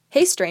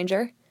Hey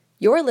stranger,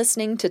 you're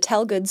listening to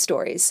Tell Good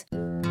Stories.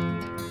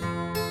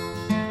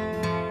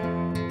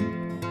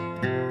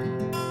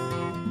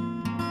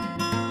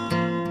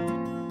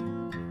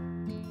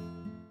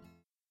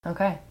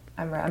 Okay,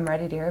 I'm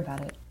ready to hear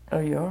about it. Oh,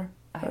 you are?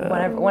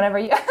 Whenever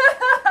you...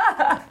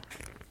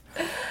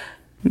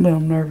 No,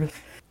 I'm nervous.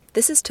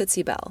 This is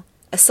Tootsie Bell,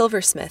 a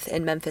silversmith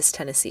in Memphis,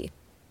 Tennessee.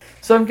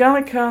 So I'm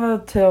going to kind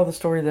of tell the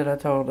story that I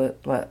told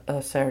at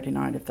Saturday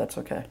night, if that's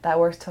okay. That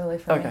works totally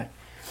for me. Okay.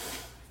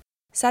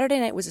 Saturday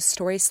night was a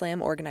story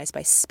slam organized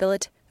by Spill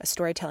It, a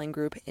storytelling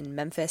group in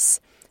Memphis.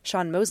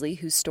 Sean Mosley,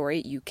 whose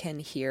story you can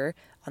hear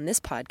on this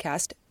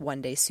podcast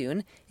one day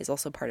soon, is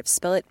also part of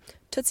Spill It.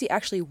 Tootsie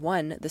actually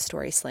won the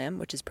story slam,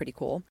 which is pretty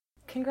cool.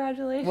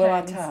 Congratulations. Well,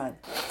 I tied.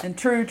 In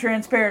true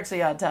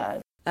transparency, I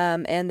tied.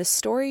 And the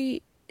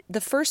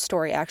first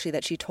story actually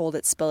that she told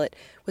at Spill It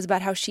was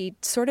about how she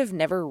sort of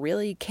never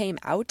really came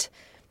out.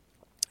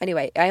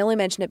 Anyway, I only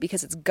mention it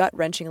because it's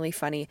gut-wrenchingly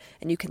funny,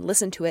 and you can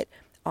listen to it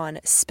on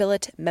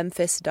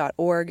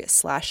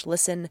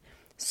spillitmemphis.org/listen.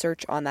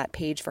 Search on that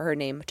page for her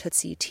name,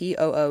 Tootsie,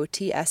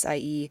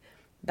 Tootsie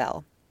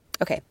Bell.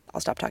 Okay,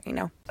 I'll stop talking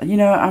now. You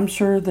know, I'm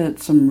sure that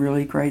some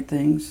really great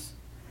things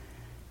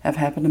have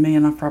happened to me,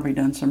 and I've probably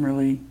done some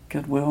really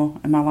goodwill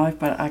in my life,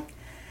 but I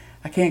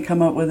can't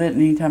come up with it,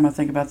 and anytime I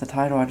think about the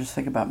title, I just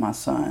think about my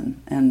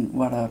son, and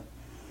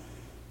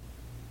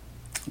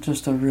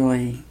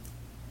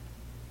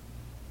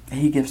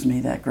he gives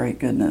me that great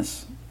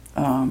goodness.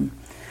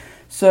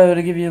 So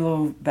to give you a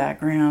little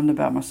background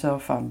about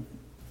myself, I'm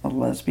a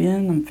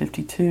lesbian. I'm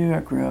 52. I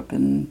grew up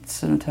in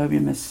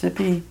Senatobia,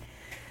 Mississippi,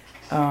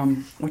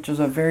 which was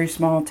a very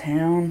small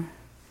town.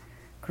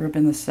 Grew up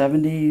in the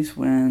 70s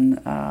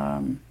when,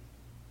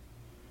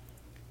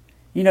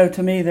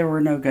 to me there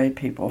were no gay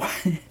people.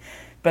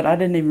 But I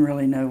didn't even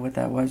really know what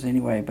that was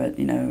anyway. But,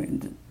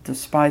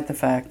 despite the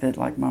fact that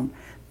like my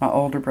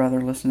older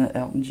brother listened to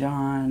Elton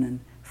John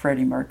and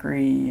Freddie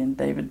Mercury and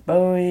David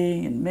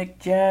Bowie and Mick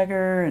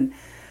Jagger and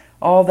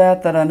all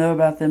that I know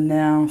about them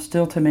now,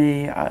 still to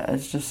me, there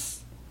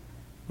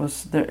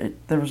was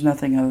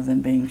nothing other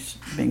than being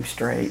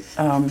straight.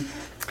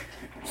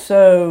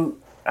 So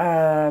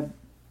I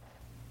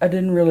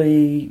didn't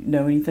really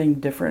know anything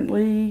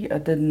differently. I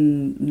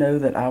didn't know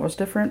that I was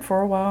different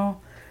for a while,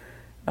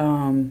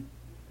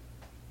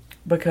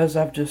 because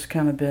I've just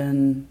kind of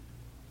been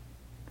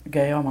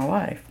gay all my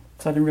life.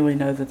 So I didn't really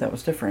know that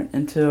was different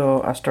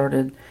until I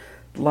started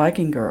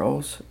liking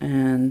girls,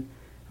 and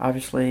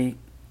obviously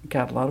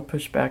got a lot of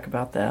pushback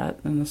about that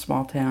in the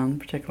small town in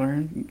particular,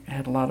 and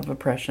had a lot of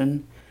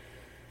oppression.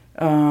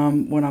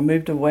 When I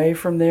moved away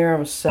from there, I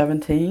was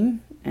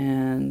 17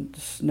 and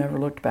just never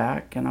looked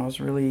back, and I was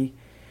really,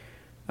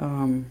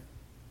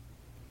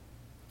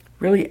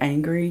 really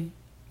angry.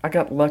 I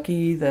got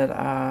lucky that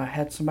I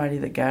had somebody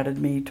that guided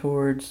me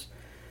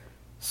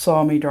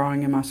saw me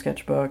drawing in my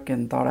sketchbook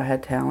and thought I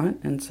had talent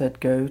and said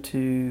go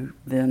to,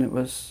 then it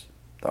was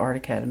the Art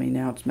Academy,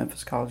 now it's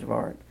Memphis College of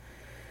Art.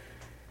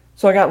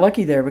 So I got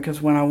lucky there, because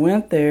when I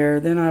went there,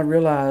 then I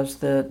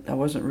realized that I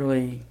wasn't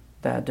really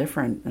that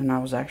different, and I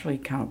was actually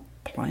kind of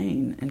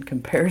plain in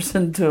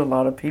comparison to a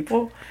lot of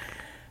people.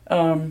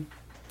 But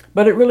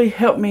it really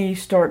helped me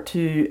start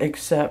to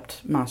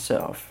accept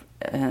myself,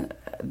 and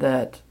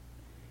that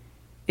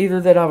either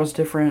that I was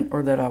different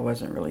or that I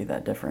wasn't really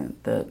that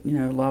different. That,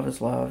 love is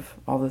love,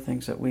 all the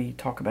things that we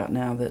talk about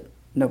now that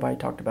nobody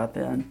talked about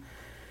then.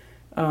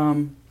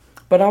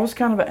 But I was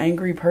kind of an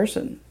angry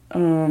person.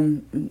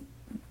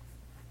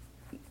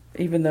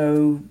 Even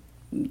though,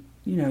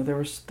 there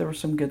were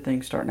some good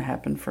things starting to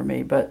happen for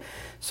me. But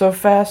so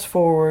fast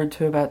forward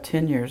to about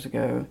 10 years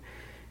ago,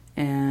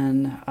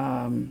 and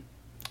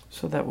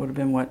so that would have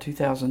been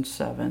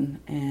 2007,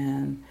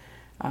 and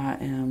I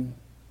am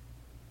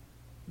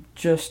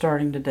just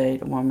starting to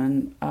date a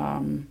woman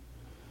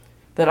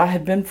that I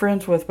had been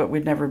friends with, but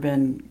we'd never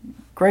been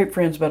great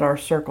friends, but our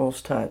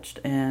circles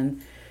touched.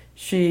 And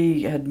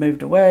she had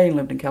moved away,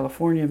 lived in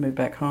California, moved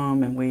back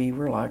home, and we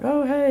were like,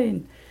 oh,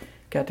 hey,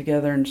 got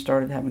together and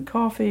started having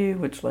coffee,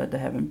 which led to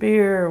having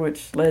beer,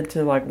 which led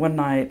to, like, one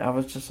night I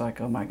was just like,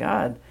 oh my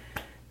God,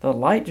 the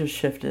light just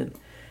shifted.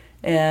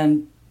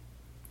 And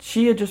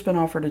she had just been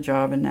offered a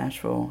job in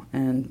Nashville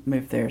and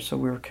moved there, so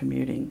we were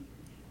commuting.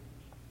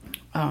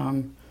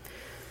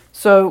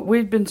 So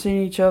we'd been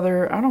seeing each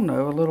other, I don't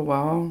know, a little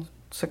while,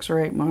 6 or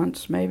 8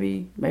 months,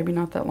 maybe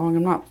not that long,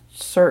 I'm not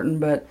certain,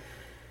 but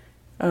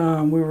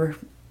I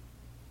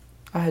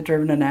had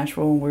driven to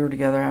Nashville, and we were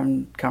together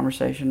having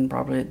conversation,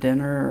 probably at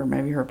dinner or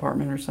maybe her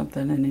apartment or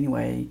something. And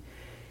anyway,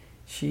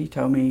 she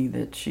told me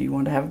that she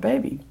wanted to have a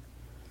baby,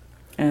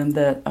 and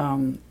that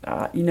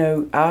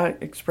I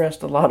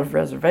expressed a lot of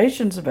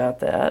reservations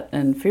about that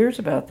and fears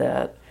about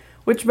that,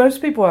 which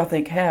most people I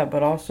think have.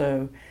 But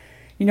also,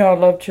 I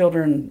loved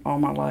children all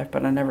my life,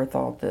 but I never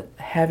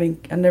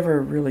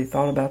really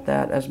thought about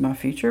that as my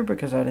future,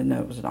 because I didn't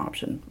know it was an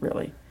option,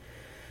 really.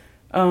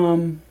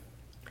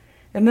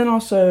 And then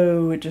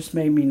also, it just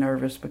made me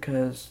nervous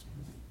because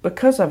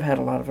I've had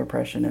a lot of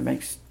oppression.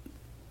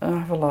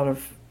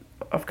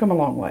 I've come a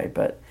long way,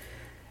 but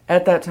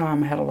at that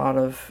time I had a lot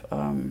of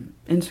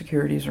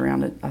insecurities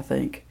around it, I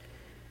think,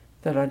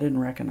 that I didn't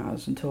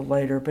recognize until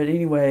later. But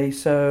anyway,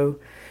 so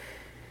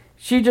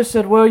she just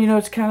said, well,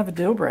 it's kind of a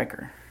deal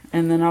breaker.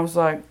 And then I was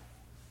like,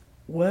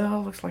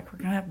 well, looks like we're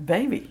going to have a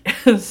baby.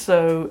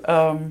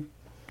 So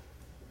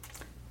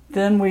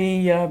then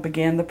we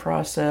began the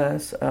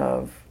process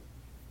of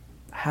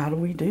how do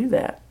we do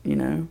that,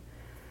 and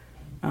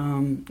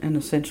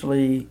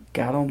essentially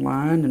got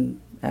online and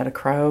at a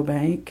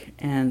cryobank.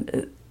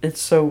 And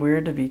it's so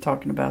weird to be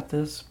talking about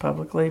this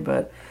publicly,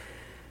 but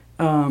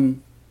at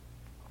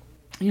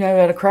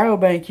a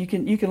cryobank you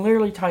can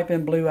literally type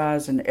in blue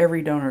eyes and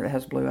every donor that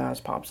has blue eyes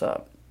pops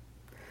up.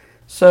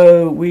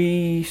 So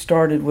we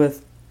started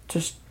with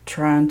just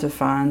trying to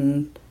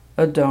find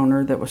a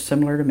donor that was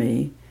similar to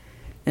me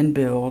in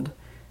build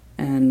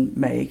and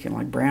make, and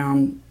like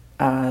brown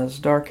eyes,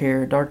 dark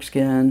hair, dark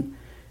skin.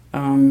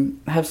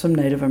 Have some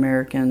Native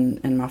American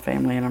in my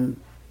family, and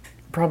I'm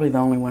probably the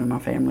only one in my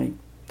family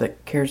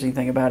that cares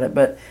anything about it.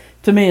 But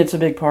to me, it's a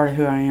big part of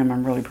who I am.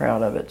 I'm really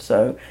proud of it.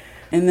 So,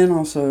 and then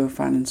also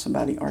finding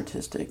somebody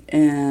artistic,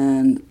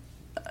 and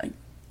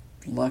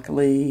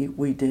luckily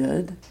we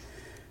did.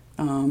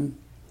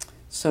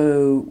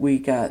 So we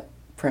got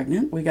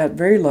pregnant. We got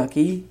very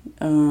lucky.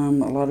 A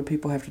lot of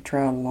people have to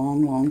try a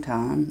long, long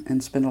time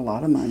and spend a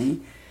lot of money.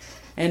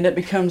 And it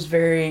becomes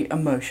very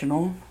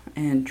emotional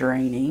and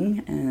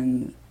draining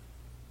and,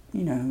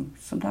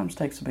 sometimes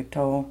takes a big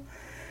toll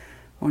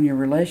on your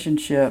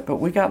relationship. But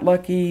we got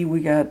lucky.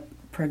 We got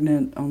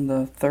pregnant on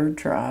the third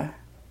try.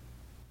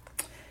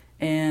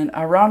 And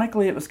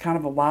ironically, it was kind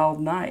of a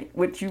wild night,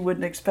 which you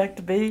wouldn't expect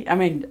to be. I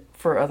mean,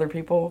 for other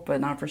people, but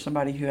not for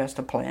somebody who has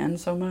to plan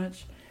so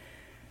much.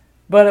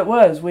 But it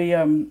was. We,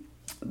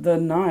 the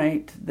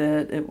night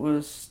that it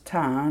was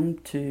time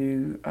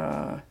to,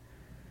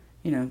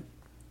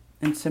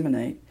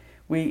 inseminate,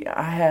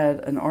 I had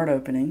an art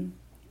opening,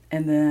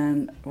 and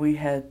then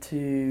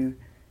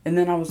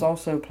I was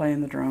also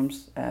playing the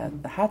drums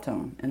at the High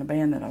Tone in a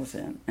band that I was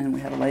in, and we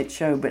had a late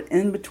show. But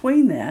in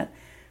between that,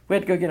 we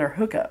had to go get our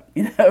hookup,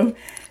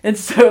 and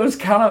so it was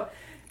kind of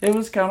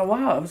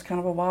wild. It was kind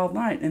of a wild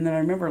night. And then I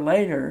remember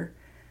later,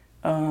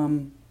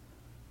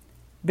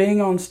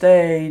 being on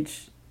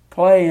stage,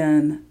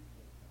 playing,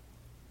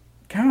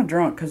 kind of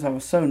drunk because I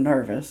was so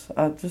nervous.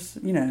 I just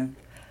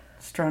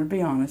trying to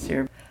be honest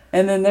here.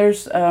 And then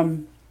there's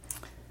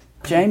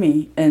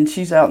Jamie, and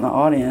she's out in the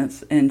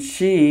audience, and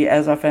she,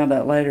 as I found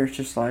out later, is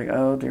just like,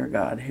 oh dear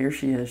God, here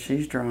she is.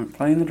 She's drunk,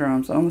 playing the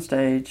drums on the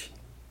stage,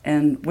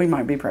 and we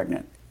might be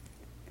pregnant.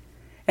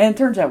 And it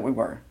turns out we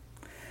were.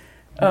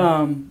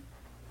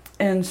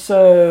 And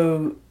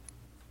so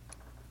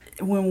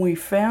when we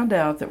found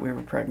out that we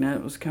were pregnant,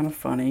 it was kind of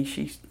funny.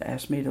 She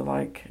asked me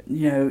to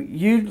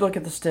you look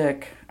at the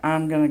stick,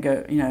 I'm going to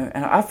go,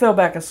 and I fell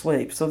back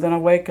asleep. So then I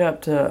wake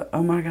up to,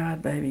 oh my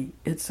God, baby,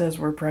 it says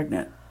we're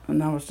pregnant.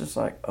 And I was just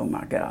like, oh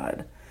my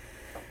God.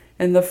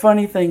 And the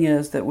funny thing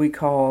is that we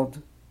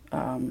called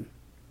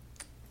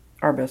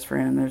our best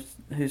friend,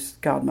 who's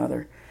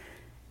godmother.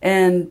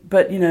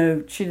 But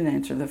she didn't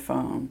answer the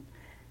phone.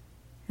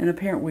 And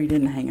apparently we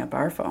didn't hang up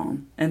our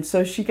phone. And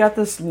so she got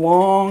this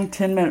long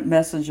 10-minute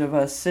message of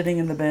us sitting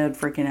in the bed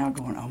freaking out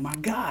going, oh my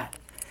God,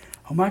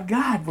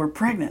 we're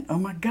pregnant. Oh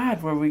my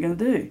God, what are we going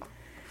to do?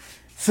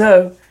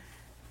 So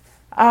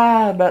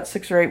about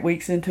 6 or 8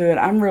 weeks into it,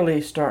 I'm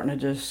really starting to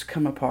just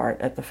come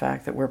apart at the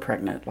fact that we're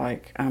pregnant.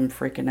 Like, I'm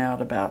freaking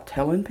out about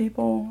telling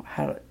people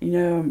how,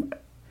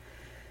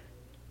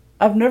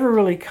 I've never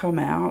really come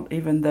out,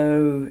 even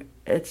though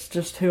it's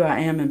just who I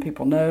am and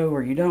people know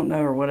or you don't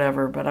know or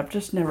whatever, but I've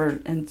just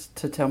never, and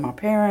to tell my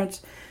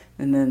parents,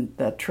 and then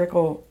that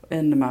trickle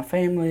into my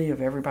family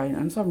of everybody,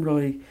 and so I'm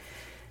really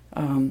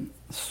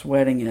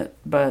sweating it.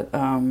 But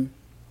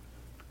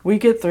we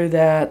get through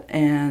that,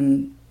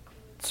 and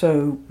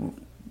so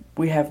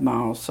we have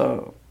Miles,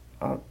 so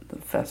I'll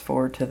fast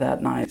forward to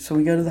that night. So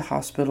we go to the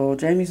hospital.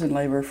 Jamie's in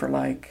labor for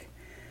like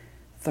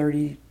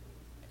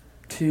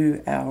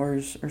 32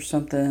 hours or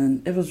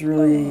something. It was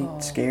really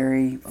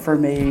scary for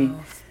me.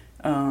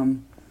 Wow.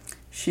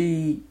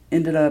 She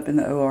ended up in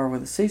the OR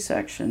with a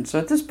C-section. So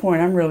at this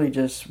point, I'm really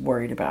just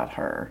worried about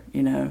her,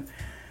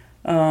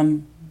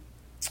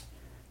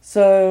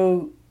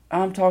 So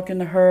I'm talking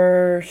to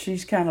her.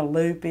 She's kind of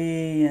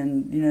loopy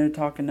and,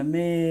 talking to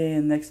me.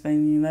 And next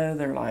thing you know,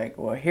 they're like,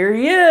 well, here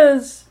he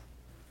is.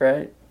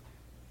 Right?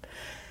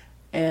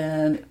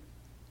 And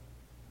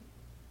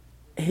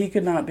he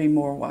could not be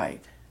more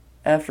white.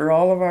 After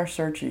all of our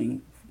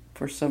searching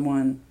for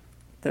someone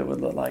that would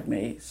look like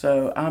me.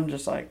 So I'm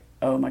just like,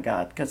 oh my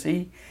God. Because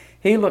he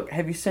looked,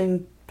 have you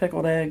seen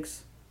pickled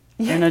eggs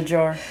in a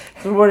jar?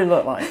 So what did he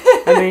look like?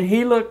 I mean,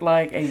 he looked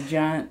like a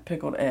giant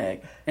pickled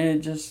egg. And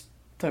it just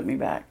took me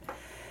back.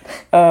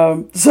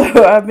 So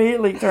I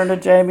immediately turned to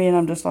Jamie and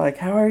I'm just like,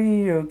 how are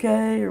you? You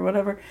okay? Or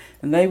whatever.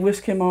 And they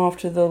whisk him off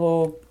to the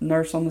little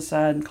nurse on the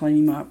side and clean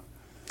him up.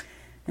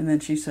 And then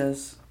she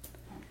says,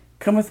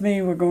 come with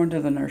me. We're going to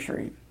the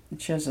nursery.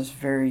 And she has this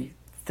very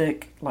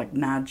thick, like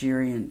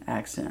Nigerian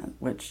accent,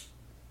 which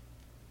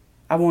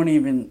I won't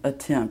even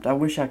attempt. I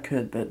wish I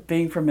could, but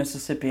being from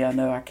Mississippi, I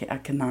know I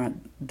cannot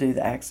do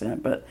the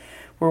accent. But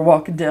we're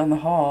walking down the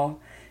hall,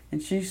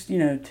 and she's,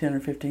 10 or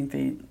 15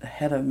 feet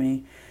ahead of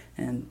me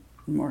and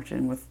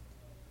marching with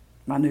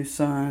my new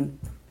son.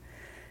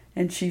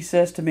 And she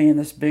says to me in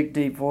this big,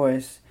 deep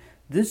voice,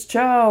 "This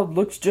child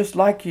looks just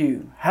like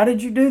you. How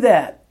did you do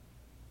that?"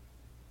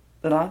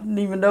 And I didn't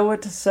even know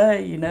what to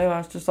say, I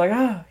was just like,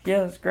 "Oh,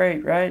 yeah, that's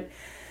great, right?"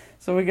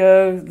 So we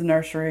go to the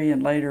nursery,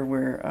 and later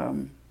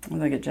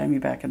they get Jamie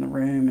back in the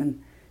room,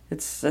 and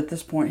it's at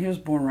this point, he was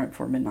born right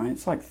before midnight.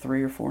 It's like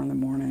 3 or 4 in the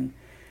morning,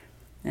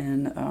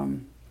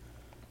 and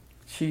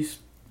she's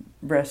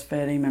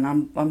breastfed him, and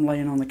I'm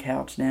laying on the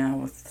couch now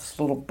with this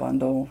little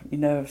bundle,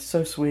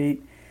 so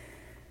sweet.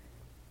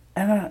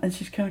 And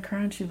she's kind of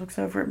crying. She looks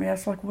over at me. I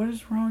was like, "What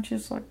is wrong?"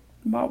 She's like,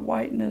 "My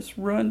whiteness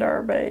ruined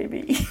our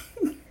baby."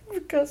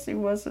 Because he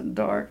wasn't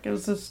dark. It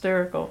was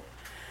hysterical.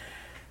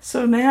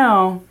 So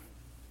now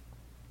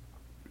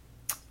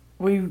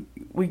we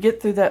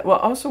get through that. Well,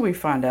 also we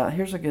find out,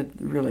 here's a good,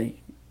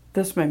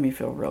 this made me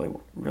feel really,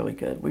 really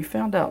good. We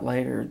found out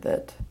later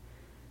that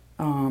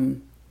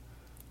one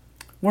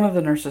of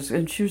the nurses,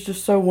 and she was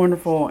just so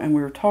wonderful, and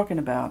we were talking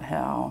about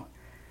how,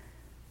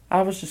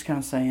 I was just kind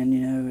of saying,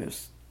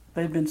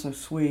 they'd been so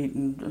sweet,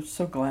 and I'm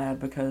so glad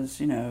because,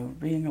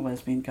 being a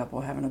lesbian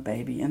couple, having a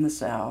baby in the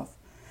South.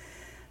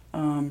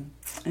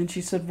 And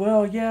she said,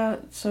 "Well, yeah,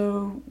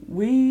 so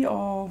we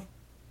all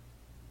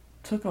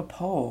took a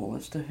poll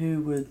as to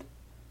who would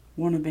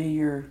want to be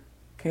your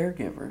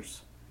caregivers.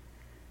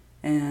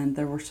 And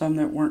there were some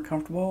that weren't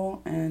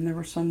comfortable, and there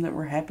were some that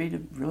were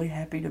really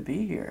happy to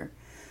be here.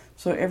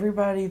 So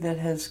everybody that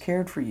has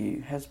cared for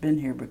you has been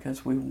here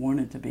because we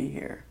wanted to be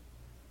here."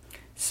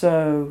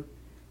 So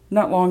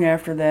not long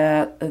after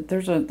that,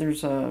 there's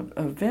a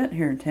event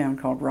here in town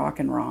called Rock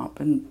and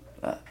Romp, and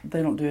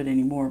they don't do it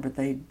anymore, but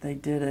they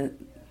did it,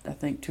 I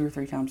think, 2 or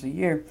 3 times a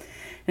year.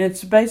 And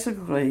it's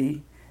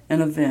basically an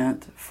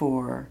event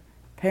for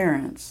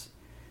parents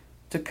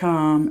to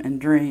come and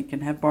drink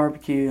and have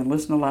barbecue and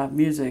listen to live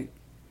music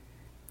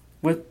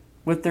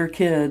with their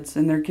kids,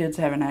 and their kids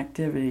having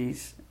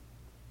activities.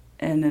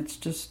 And it's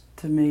just,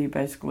 to me,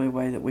 basically a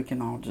way that we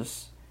can all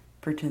just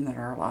pretend that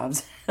our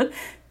lives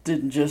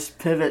didn't just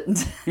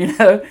pivot,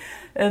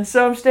 And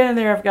so I'm standing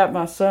there, I've got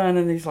my son,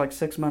 and he's like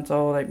 6 months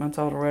old, 8 months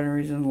old, or whatever,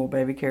 he's in a little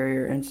baby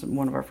carrier, and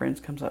one of our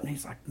friends comes up, and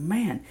he's like,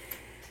 "Man,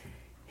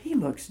 he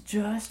looks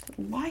just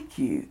like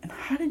you. And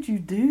how did you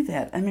do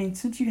that? I mean,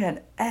 since you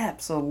had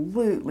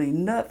absolutely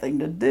nothing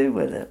to do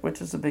with it,"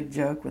 which is a big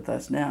joke with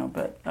us now,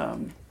 but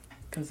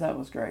because that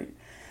was great.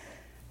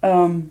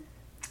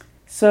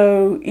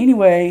 So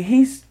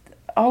anyway,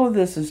 all of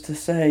this is to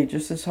say,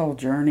 just this whole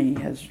journey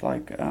has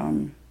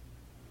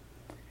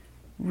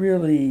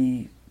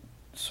really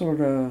sort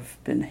of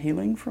been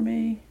healing for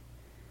me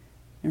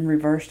and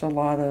reversed a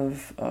lot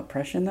of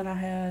oppression that I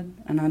had.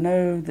 And I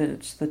know that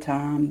it's the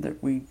time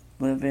that we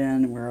live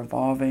in and we're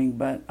evolving,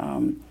 but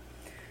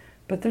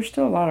there's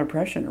still a lot of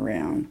oppression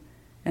around,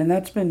 and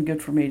that's been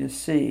good for me to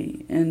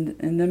see. And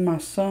then my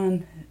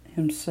son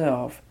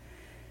himself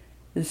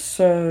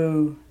is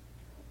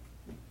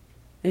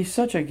he's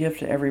such a gift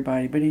to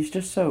everybody, but he's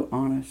just so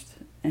honest,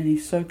 and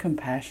he's so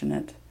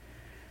compassionate.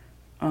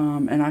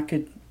 And I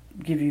could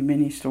give you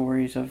many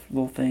stories of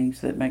little things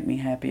that make me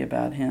happy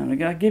about him.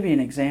 I'll give you an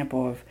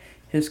example of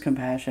his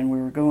compassion. We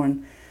were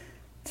going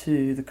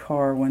to the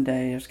car one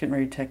day. I was getting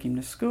ready to take him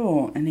to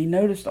school, and he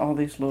noticed all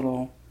these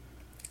little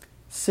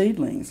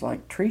seedlings,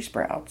 like tree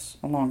sprouts,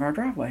 along our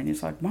driveway. And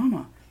he's like,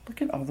 "Mama,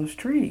 look at all those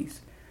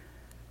trees."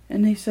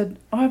 And he said,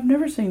 "Oh, I've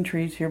never seen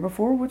trees here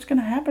before. What's going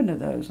to happen to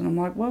those?" And I'm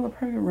like, "Well, they'll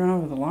probably run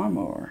over the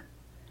lawnmower."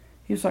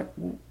 He was like,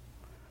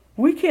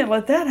 "We can't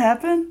let that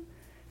happen."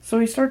 So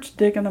he starts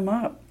digging them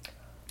up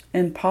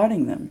and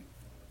potting them.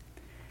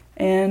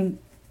 And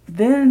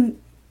then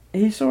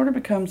he sort of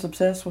becomes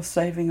obsessed with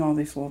saving all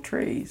these little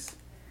trees.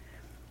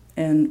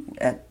 And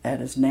at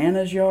his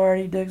Nana's yard,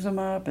 he digs them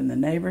up, and the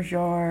neighbor's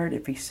yard.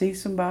 If he sees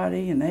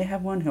somebody and they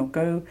have one, he'll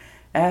go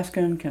ask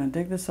them, "Can I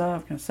dig this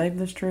up? Can I save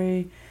this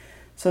tree?"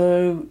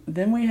 So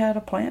then we had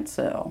a plant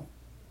sale,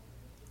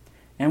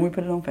 and we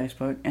put it on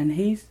Facebook, and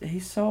he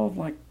sold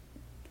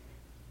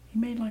he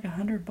made like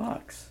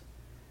 $100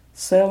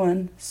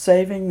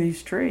 saving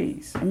these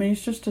trees. I mean,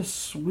 he's just a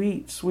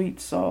sweet, sweet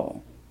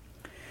soul.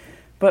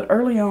 But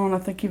early on, I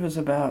think he was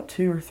about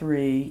 2 or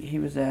 3, he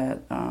was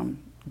at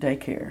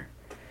daycare.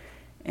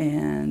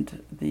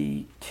 And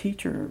the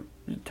teacher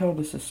told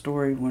us a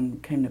story when we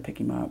came to pick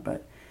him up,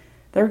 but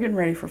they were getting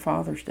ready for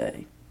Father's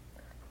Day.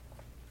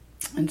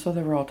 And so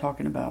they were all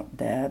talking about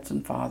dads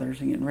and fathers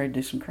and getting ready to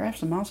do some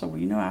crafts. And Mom said,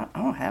 "Well, I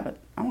don't have it.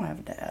 I don't have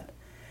a dad."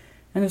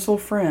 And his little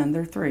friend,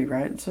 they're 3,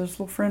 right? And so his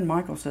little friend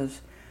Michael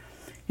says,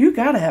 "You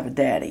got to have a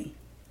daddy."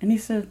 And he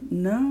said,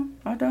 "No,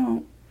 I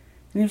don't."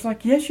 And he was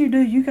like, "Yes, you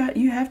do. You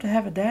have to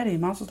have a daddy."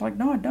 And Mom was like,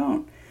 "No, I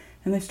don't."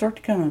 And they start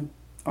to kind of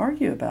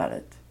argue about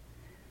it.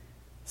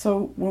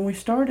 So when we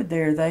started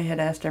there, they had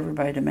asked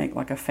everybody to make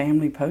like a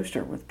family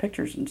poster with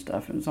pictures and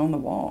stuff. It was on the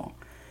wall.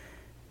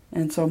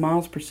 And so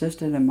Miles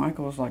persisted, and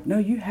Michael was like, no,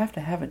 you have to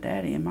have a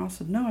daddy. And Miles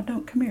said, no, I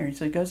don't. Come here. And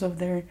so he goes over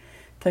there,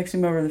 takes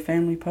him over to the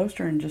family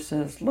poster, and just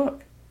says,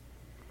 look,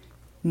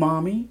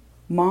 Mommy,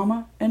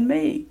 Mama, and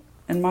me.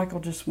 And Michael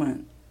just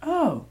went,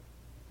 oh,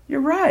 you're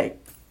right.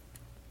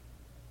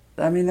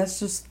 I mean,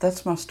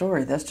 that's my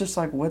story. That's just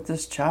like what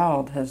this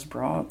child has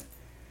brought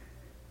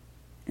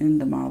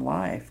into my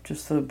life.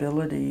 Just the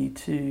ability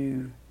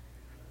to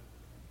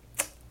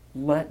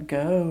let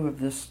go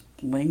of this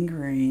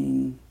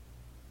lingering,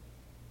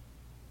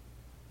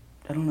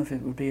 I don't know if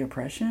it would be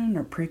oppression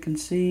or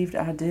preconceived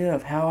idea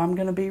of how I'm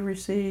going to be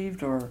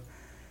received, or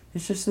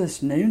it's just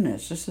this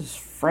newness, just this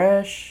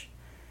fresh,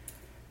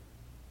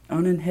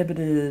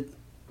 uninhibited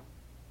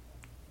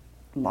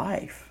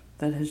life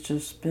that has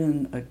just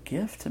been a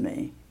gift to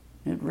me.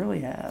 It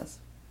really has.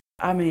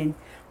 I mean,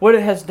 what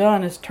it has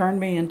done is turned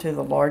me into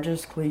the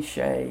largest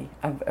cliche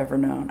I've ever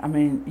known. I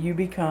mean,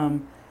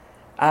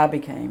 I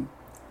became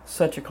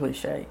such a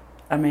cliche.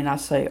 I mean, I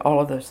say all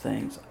of those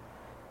things.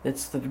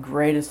 It's the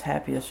greatest,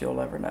 happiest you'll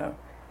ever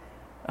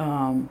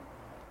know.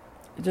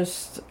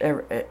 Just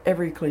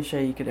every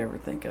cliche you could ever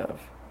think of.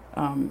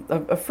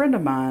 A friend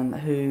of mine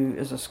who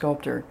is a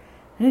sculptor,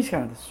 and he's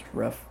kind of this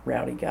rough,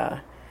 rowdy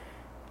guy,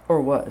 or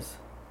was.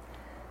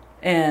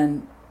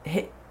 And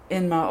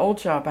in my old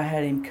shop, I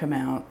had him come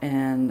out,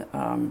 and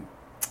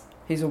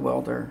he's a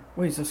welder.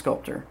 Well, he's a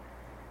sculptor.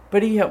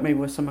 But he helped me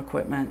with some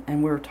equipment,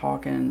 and we were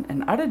talking,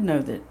 and I didn't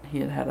know that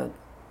he had a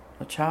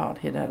child.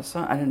 He had a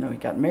son. I didn't know he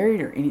got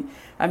married or any.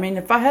 I mean,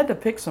 if I had to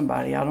pick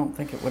somebody, I don't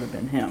think it would have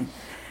been him.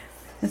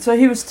 And so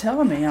he was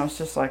telling me, I was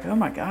just like, oh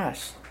my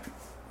gosh,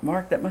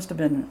 Mark, that must have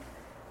been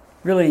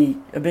really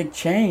a big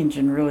change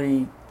and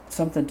really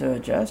something to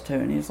adjust to.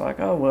 And he's like,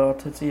 oh, well,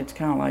 Tootsie, it's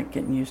kind of like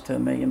getting used to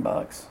 $1 million.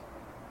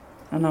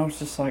 And I was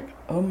just like,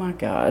 oh my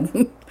God,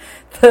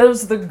 that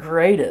was the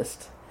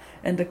greatest.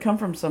 And to come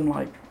from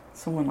someone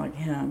like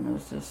him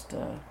is just,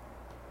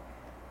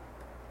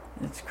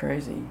 it's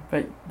crazy.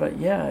 But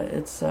yeah,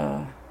 it's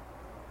all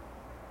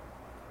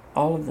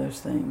of those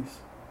things.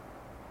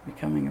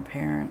 Becoming a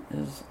parent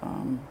is,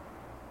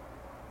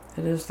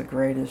 it is the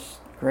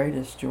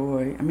greatest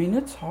joy. I mean,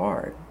 it's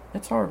hard.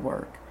 It's hard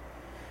work.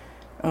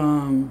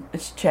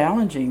 It's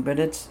challenging, but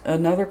it's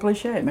another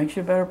cliche. It makes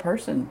you a better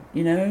person,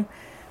 you know,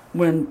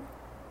 when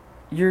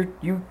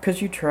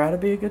because you try to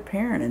be a good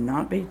parent and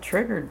not be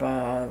triggered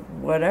by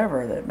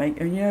whatever that like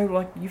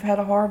you've had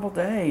a horrible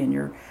day and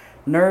your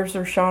nerves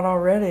are shot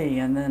already,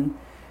 and then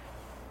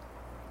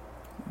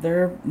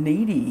they're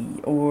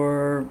needy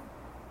or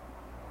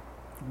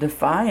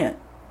defiant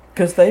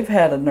because they've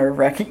had a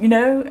nerve-wracking,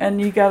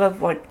 and you gotta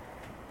like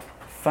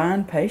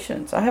find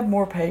patience. I have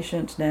more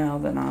patience now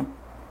than I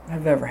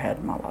have ever had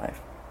in my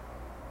life,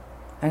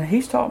 and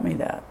he's taught me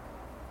that.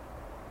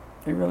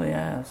 He really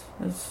has.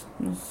 It's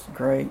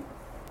great.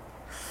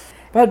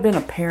 If I'd been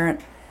a parent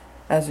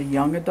as a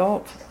young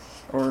adult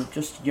or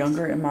just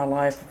younger in my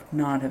life, I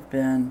don't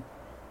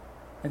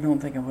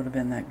think I would have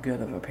been that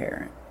good of a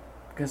parent,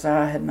 because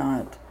I had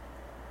not,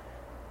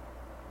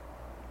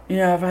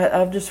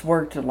 I've just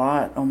worked a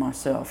lot on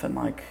myself, and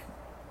like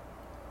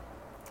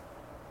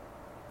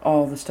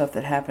all the stuff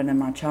that happened in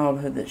my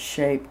childhood that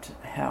shaped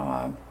how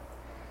I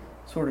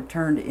sort of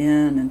turned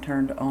in and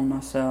turned on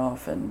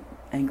myself, and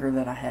anger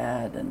that I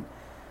had, and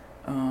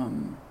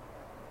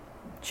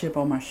chip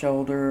on my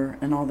shoulder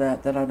and all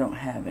that I don't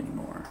have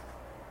anymore.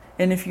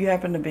 And if you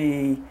happen to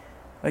be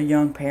a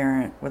young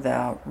parent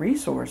without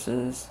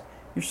resources,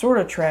 you're sort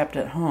of trapped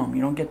at home.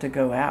 You don't get to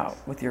go out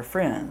with your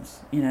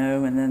friends,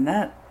 and then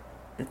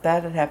if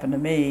that had happened to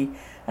me,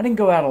 I didn't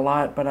go out a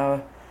lot, but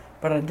I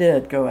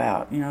did go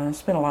out. I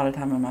spent a lot of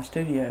time in my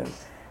studio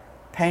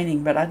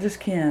painting, but I just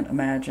can't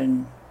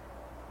imagine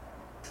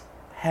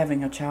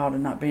having a child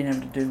and not being able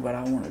to do what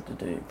I wanted to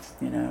do.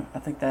 I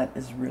think that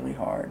is really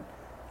hard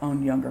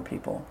on younger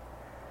people.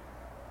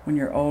 When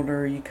you're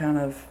older, you kind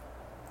of,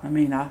 I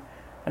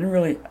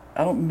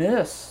don't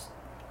miss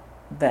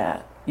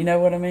that. You know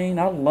what I mean?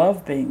 I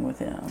love being with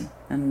him.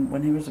 And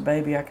when he was a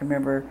baby, I can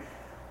remember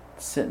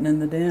sitting in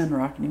the den,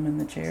 rocking him in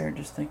the chair,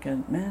 just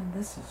thinking, man,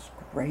 this is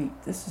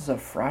great. This is a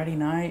Friday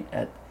night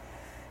at,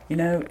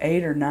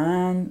 8 or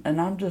 9,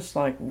 and I'm just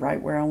like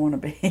right where I want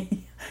to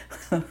be.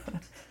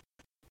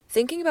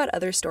 Thinking about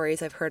other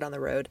stories I've heard on the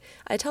road,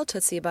 I tell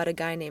Tootsie about a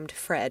guy named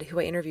Fred who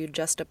I interviewed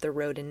just up the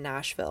road in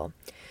Nashville.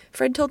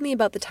 Fred told me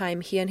about the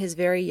time he and his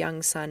very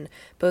young son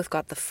both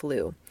got the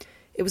flu.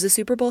 It was a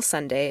Super Bowl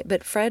Sunday,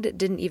 but Fred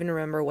didn't even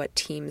remember what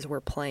teams were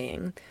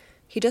playing.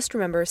 He just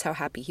remembers how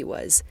happy he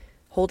was,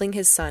 holding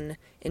his son,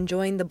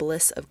 enjoying the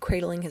bliss of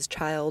cradling his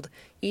child,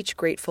 each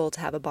grateful to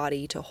have a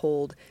body to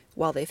hold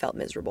while they felt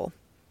miserable.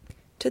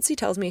 Tootsie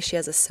tells me she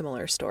has a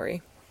similar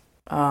story.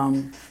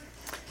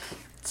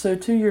 So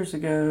 2 years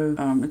ago,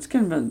 it's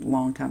kind of a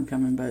long time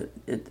coming, but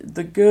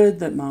the good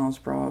that Miles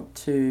brought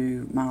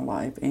to my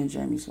life and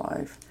Jamie's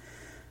life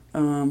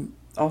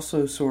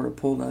also sort of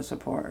pulled us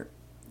apart.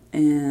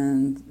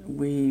 And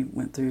we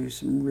went through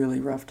some really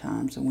rough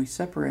times, and we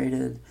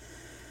separated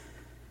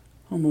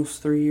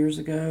almost 3 years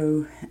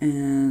ago,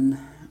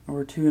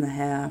 or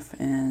 2.5,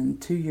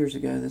 and 2 years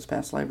ago, this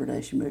past Labor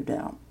Day, she moved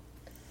out.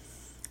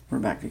 We're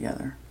back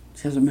together.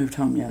 She hasn't moved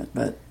home yet,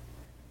 but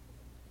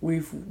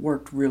we've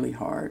worked really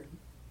hard,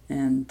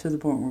 and to the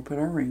point where we put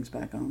our rings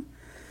back on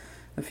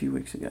a few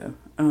weeks ago.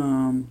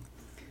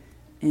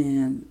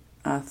 And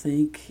I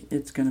think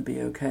it's going to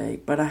be okay.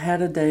 But I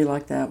had a day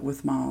like that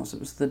with Miles. It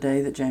was the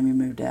day that Jamie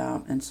moved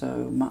out, and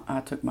so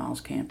I took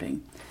Miles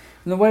camping.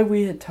 And the way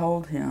we had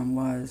told him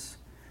was,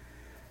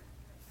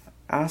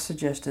 I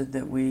suggested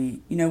that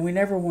we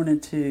never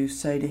wanted to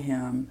say to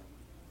him,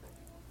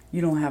 you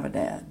don't have a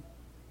dad.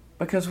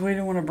 Because we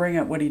didn't want to bring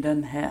up what he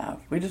doesn't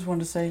have. We just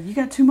wanted to say, you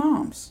got 2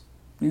 moms,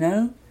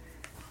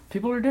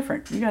 People are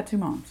different. You got 2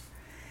 moms.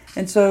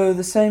 And so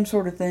the same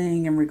sort of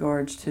thing in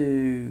regards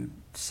to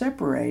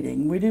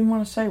separating. We didn't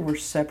want to say we're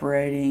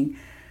separating,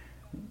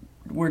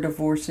 we're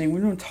divorcing.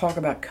 We didn't talk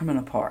about coming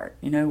apart.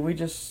 We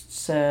just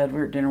said, we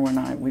were at dinner one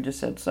night, we just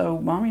said, so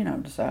Mommy and I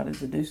decided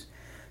to do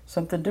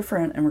something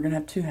different, and we're going to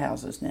have 2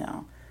 houses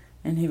now.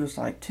 And he was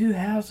like, 2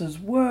 houses,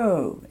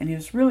 whoa. And he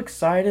was real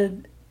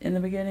excited in the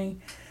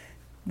beginning.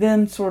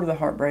 Then sort of the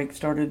heartbreak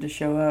started to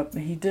show up.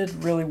 He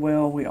did really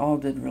well. We all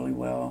did really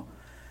well.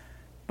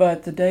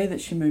 But the day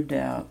that she moved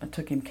out, I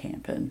took him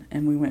camping,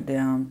 and we went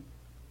down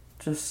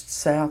just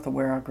south of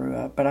where I grew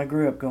up. But I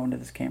grew up going to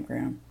this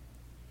campground.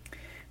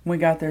 We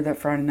got there that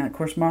Friday night. Of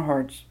course, my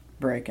heart's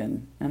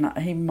breaking, and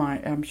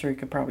I'm sure he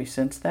could probably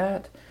sense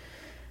that.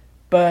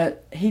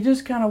 But he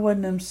just kind of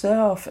wasn't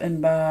himself,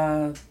 and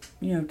by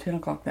 10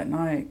 o'clock that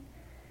night,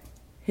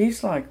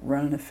 he's like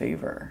running a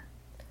fever.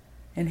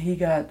 And he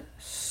got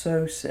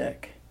so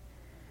sick.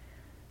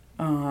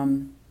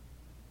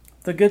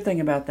 The good thing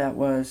about that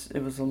was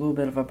it was a little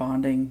bit of a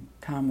bonding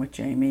time with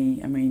Jamie.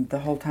 I mean,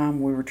 the whole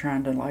time we were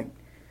trying to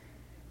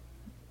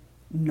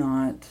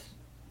not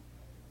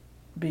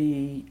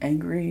be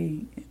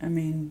angry. I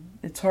mean,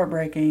 it's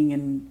heartbreaking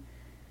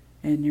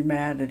and you're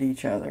mad at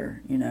each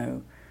other,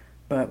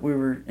 But we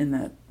were in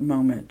that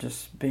moment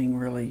just being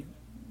really,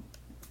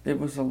 it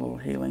was a little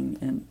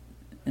healing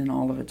in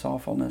all of its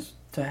awfulness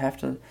to have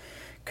to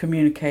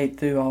communicate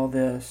through all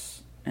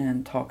this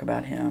and talk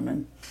about him.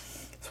 And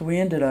so we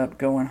ended up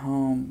going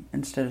home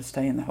instead of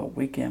staying the whole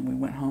weekend. We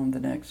went home the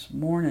next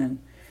morning,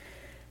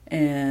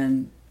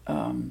 and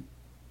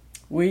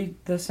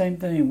the same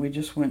thing. We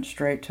just went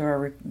straight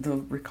to the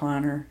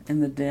recliner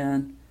in the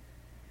den,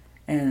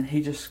 and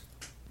he just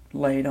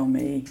laid on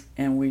me,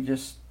 and we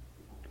just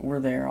were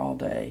there all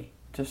day,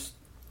 just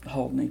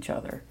holding each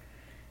other.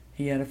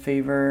 He had a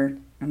fever,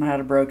 and I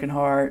had a broken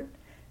heart,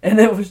 and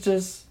it was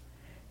just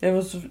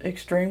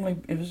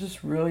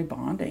really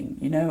bonding,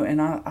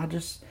 and I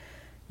just,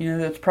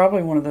 it's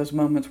probably one of those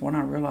moments when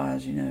I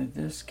realize,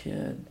 this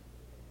kid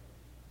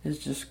is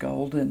just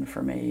golden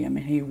for me. I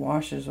mean, he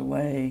washes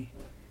away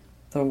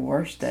the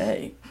worst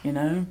day,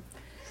 kind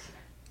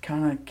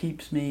of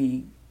keeps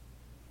me,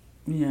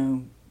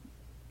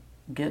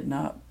 getting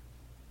up,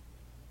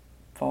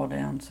 fall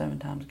down 7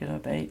 times, get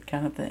up 8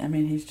 kind of thing. I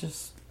mean,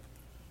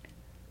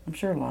 I'm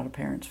sure a lot of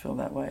parents feel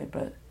that way,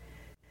 but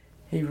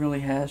he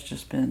really has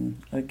just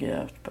been a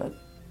gift, but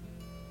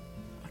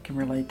I can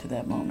relate to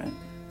that moment.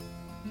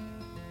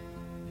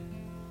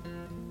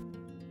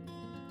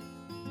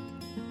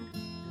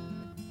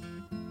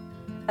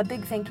 A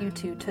big thank you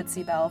to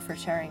Tootsie Bell for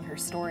sharing her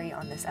story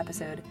on this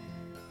episode.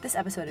 This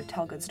episode of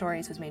Tell Good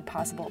Stories was made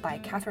possible by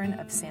Catherine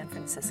of San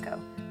Francisco.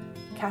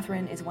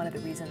 Catherine is one of the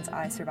reasons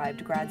I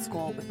survived grad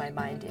school with my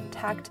mind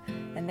intact,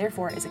 and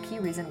therefore is a key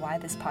reason why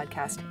this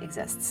podcast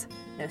exists.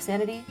 No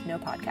sanity, no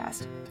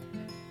podcast.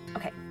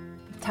 Okay,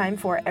 time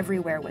for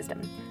Everywhere Wisdom.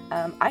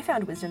 I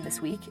found wisdom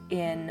this week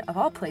in, of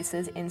all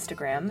places,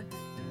 Instagram.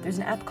 There's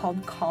an app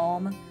called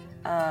Calm,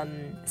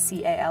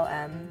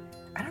 C-A-L-M.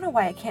 I don't know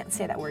why I can't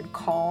say that word,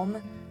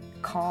 calm.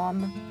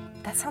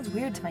 That sounds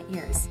weird to my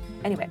ears.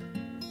 Anyway,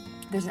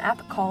 there's an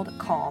app called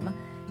Calm,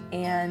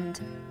 and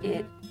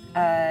it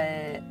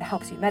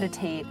helps you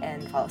meditate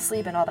and fall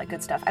asleep and all that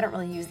good stuff. I don't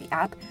really use the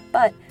app,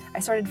 but I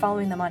started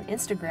following them on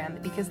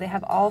Instagram because they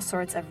have all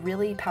sorts of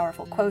really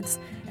powerful quotes,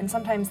 and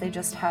sometimes they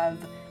just have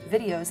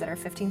videos that are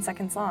 15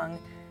 seconds long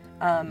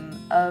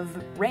of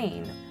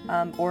rain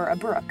or a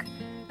brook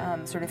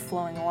sort of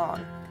flowing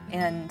along.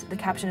 And the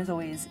caption is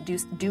always,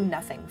 do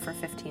nothing for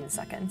 15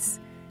 seconds.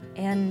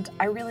 And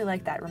I really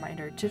like that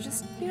reminder to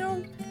just,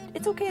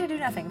 it's okay to do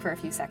nothing for a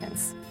few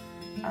seconds.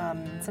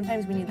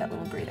 Sometimes we need that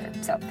little breather.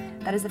 So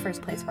that is the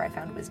first place where I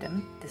found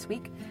wisdom this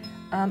week.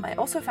 I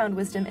also found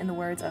wisdom in the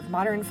words of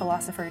modern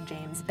philosopher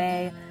James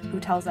Bay, who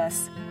tells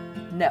us,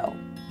 no,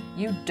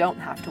 you don't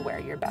have to wear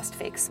your best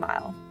fake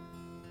smile.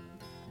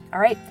 All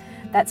right,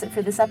 that's it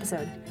for this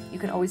episode. You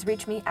can always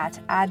reach me at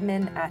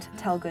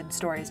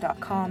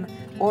admin@tellgoodstories.com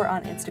or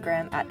on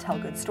Instagram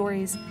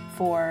 @tellgoodstories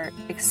for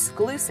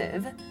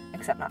exclusive,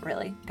 except not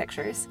really,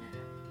 pictures.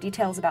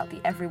 Details about the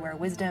Everywhere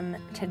Wisdom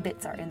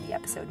tidbits are in the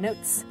episode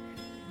notes.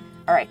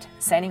 All right,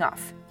 signing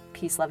off.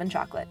 Peace, love, and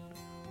chocolate.